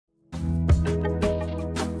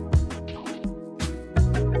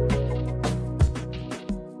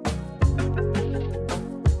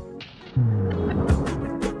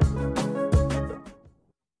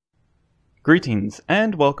Greetings,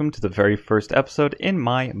 and welcome to the very first episode in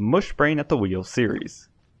my Mush Brain at the Wheel series.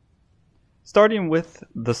 Starting with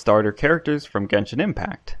the starter characters from Genshin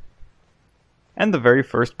Impact, and the very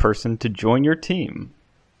first person to join your team.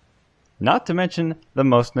 Not to mention the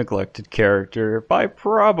most neglected character by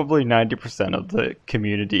probably 90% of the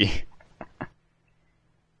community.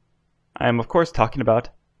 I am of course talking about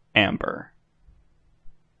Amber.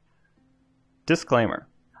 Disclaimer.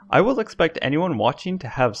 I will expect anyone watching to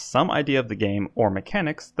have some idea of the game or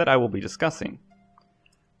mechanics that I will be discussing.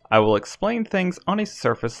 I will explain things on a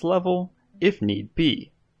surface level if need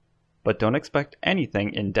be, but don't expect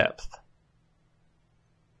anything in depth.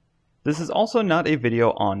 This is also not a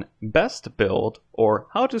video on best build or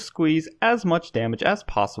how to squeeze as much damage as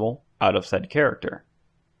possible out of said character.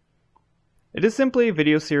 It is simply a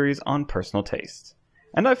video series on personal taste,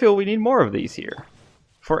 and I feel we need more of these here,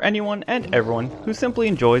 for anyone and everyone who simply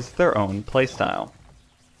enjoys their own playstyle.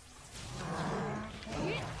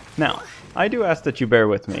 Now, I do ask that you bear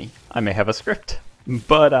with me. I may have a script,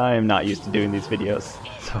 but I am not used to doing these videos,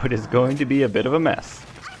 so it is going to be a bit of a mess.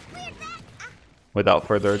 Without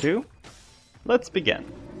further ado, let's begin.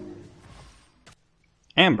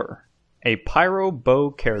 Amber, a pyro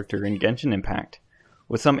bow character in Genshin Impact,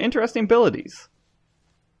 with some interesting abilities.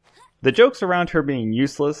 The jokes around her being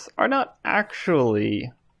useless are not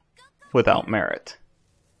actually without merit.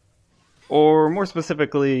 Or more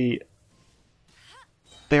specifically,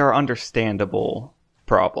 they are understandable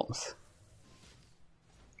problems.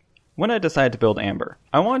 When I decided to build Amber,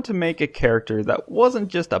 I wanted to make a character that wasn't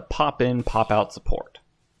just a pop-in, pop-out support,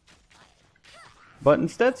 but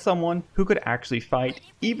instead someone who could actually fight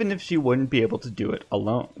even if she wouldn't be able to do it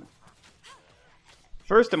alone.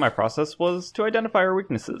 First in my process was to identify her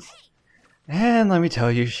weaknesses. And let me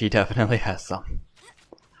tell you, she definitely has some.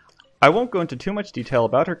 I won't go into too much detail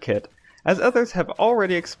about her kit, as others have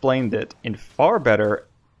already explained it in far better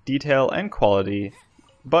detail and quality,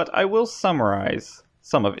 but I will summarize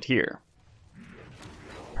some of it here.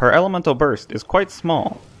 Her elemental burst is quite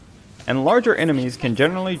small, and larger enemies can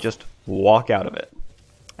generally just walk out of it.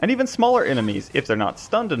 And even smaller enemies, if they're not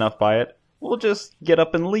stunned enough by it, will just get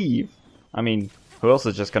up and leave. I mean, who else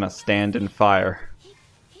is just gonna stand and fire?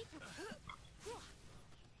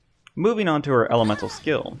 Moving on to her elemental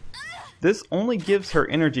skill. This only gives her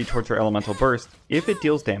energy towards her elemental burst if it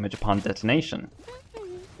deals damage upon detonation.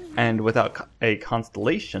 And without a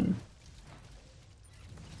Constellation,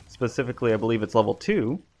 specifically I believe it's level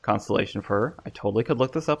 2 Constellation for her. I totally could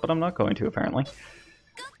look this up, but I'm not going to apparently.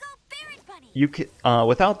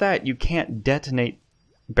 Without that, you can't detonate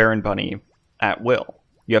Baron Bunny at will.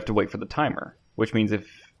 You have to wait for the timer, which means if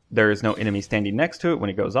there is no enemy standing next to it when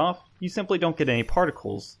it goes off, you simply don't get any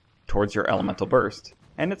particles towards your elemental burst,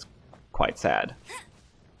 and it's quite sad.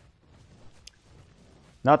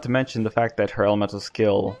 Not to mention the fact that her elemental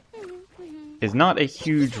skill is not a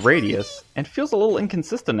huge radius and feels a little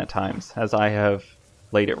inconsistent at times, as I have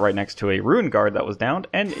laid it right next to a Ruin Guard that was downed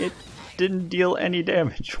and it didn't deal any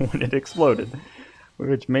damage when it exploded,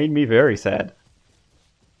 which made me very sad.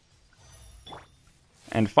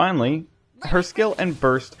 And finally, her skill and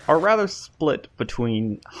burst are rather split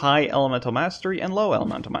between high elemental mastery and low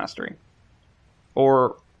elemental mastery.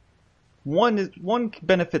 Or one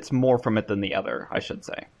benefits more from it than the other, I should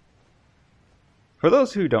say. For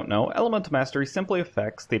those who don't know, elemental mastery simply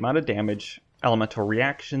affects the amount of damage elemental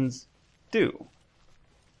reactions do.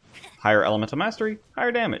 Higher elemental mastery,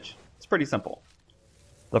 higher damage. It's pretty simple.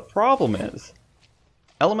 The problem is,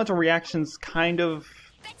 elemental reactions kind of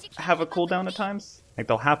have a cooldown at times. Like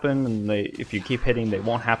they'll happen, and if you keep hitting, they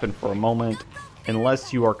won't happen for a moment,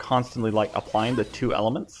 unless you are constantly like applying the two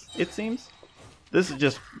elements, it seems. This is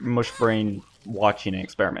just Mush Brain watching and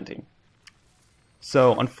experimenting.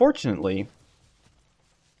 So unfortunately,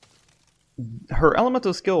 her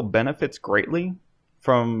elemental skill benefits greatly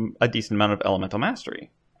from a decent amount of elemental mastery,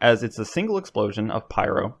 as it's a single explosion of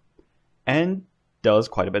pyro and does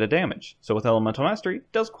quite a bit of damage. So with elemental mastery,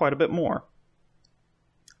 it does quite a bit more.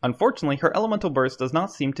 Unfortunately, her elemental burst does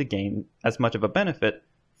not seem to gain as much of a benefit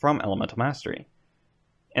from elemental mastery,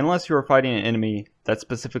 unless you are fighting an enemy that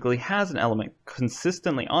specifically has an element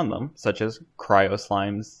consistently on them, such as cryo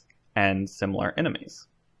slimes and similar enemies.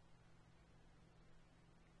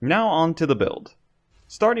 Now on to the build.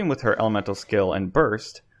 Starting with her elemental skill and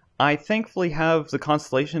burst, I thankfully have the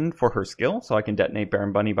Constellation for her skill, so I can detonate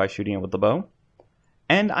Baron Bunny by shooting it with the bow.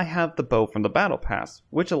 And I have the bow from the Battle Pass,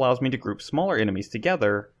 which allows me to group smaller enemies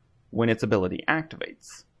together when its ability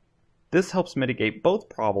activates. This helps mitigate both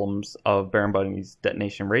problems of Baron Bunny's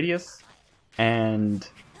detonation radius and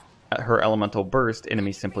her elemental burst,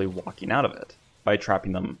 enemies simply walking out of it by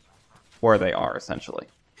trapping them where they are, essentially.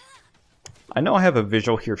 I know I have a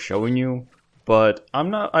visual here showing you, but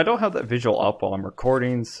I don't have that visual up while I'm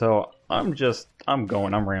recording, so I'm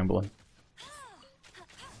rambling.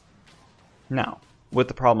 Now, with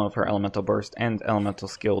the problem of her elemental burst and elemental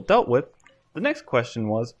skill dealt with, the next question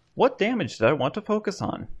was, what damage did I want to focus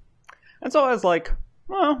on? And so I was like,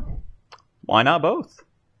 well, why not both?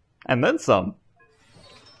 And then some.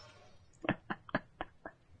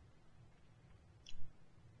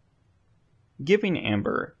 Giving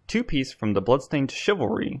Amber 2-piece from the Bloodstained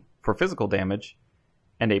Chivalry for physical damage,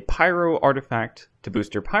 and a Pyro artifact to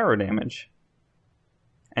boost your pyro damage,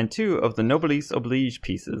 and 2 of the Noblesse Oblige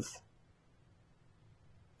pieces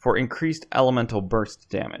for increased elemental burst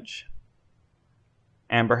damage.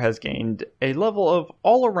 Amber has gained a level of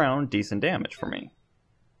all-around decent damage for me.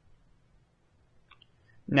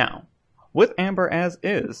 Now, with Amber as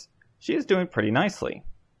is, she is doing pretty nicely.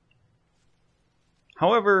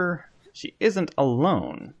 However, she isn't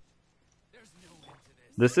alone.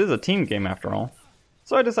 This is a team game after all,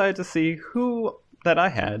 so I decided to see who that I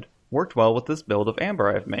had worked well with this build of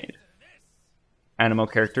Amber I've made. Animo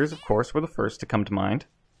characters, of course, were the first to come to mind,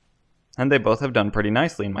 and they both have done pretty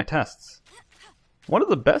nicely in my tests. One of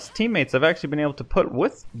the best teammates I've actually been able to put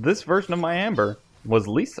with this version of my Amber was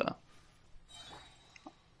Lisa.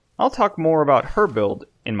 I'll talk more about her build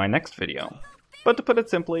in my next video, but to put it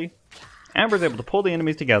simply, Amber's able to pull the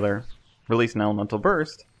enemies together, release an elemental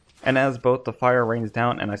burst, and as both the fire rains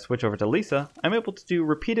down and I switch over to Lisa, I'm able to do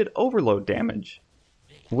repeated overload damage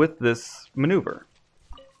with this maneuver.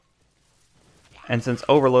 And since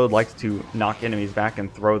overload likes to knock enemies back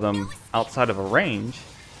and throw them outside of a range,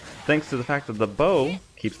 thanks to the fact that the bow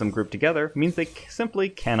keeps them grouped together, means they simply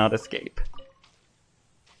cannot escape.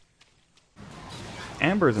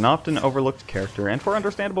 Amber is an often overlooked character, and for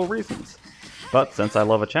understandable reasons, but since I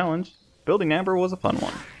love a challenge, building Amber was a fun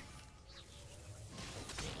one.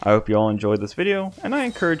 I hope you all enjoyed this video, and I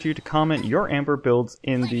encourage you to comment your Amber builds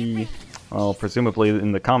in the, well, presumably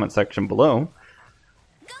in the comment section below.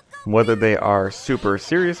 Whether they are super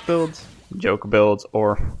serious builds, joke builds,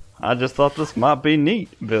 or I just thought this might be neat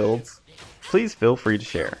builds, please feel free to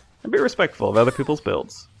share, and be respectful of other people's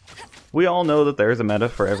builds. We all know that there is a meta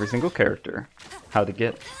for every single character, how to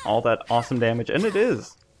get all that awesome damage, and it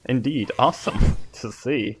is, indeed, awesome to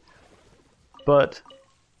see. But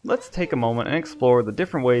let's take a moment and explore the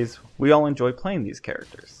different ways we all enjoy playing these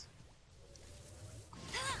characters.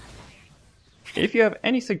 If you have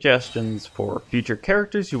any suggestions for future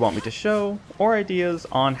characters you want me to show, or ideas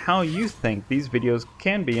on how you think these videos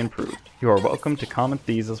can be improved, you are welcome to comment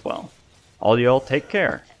these as well. All y'all take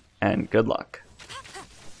care, and good luck.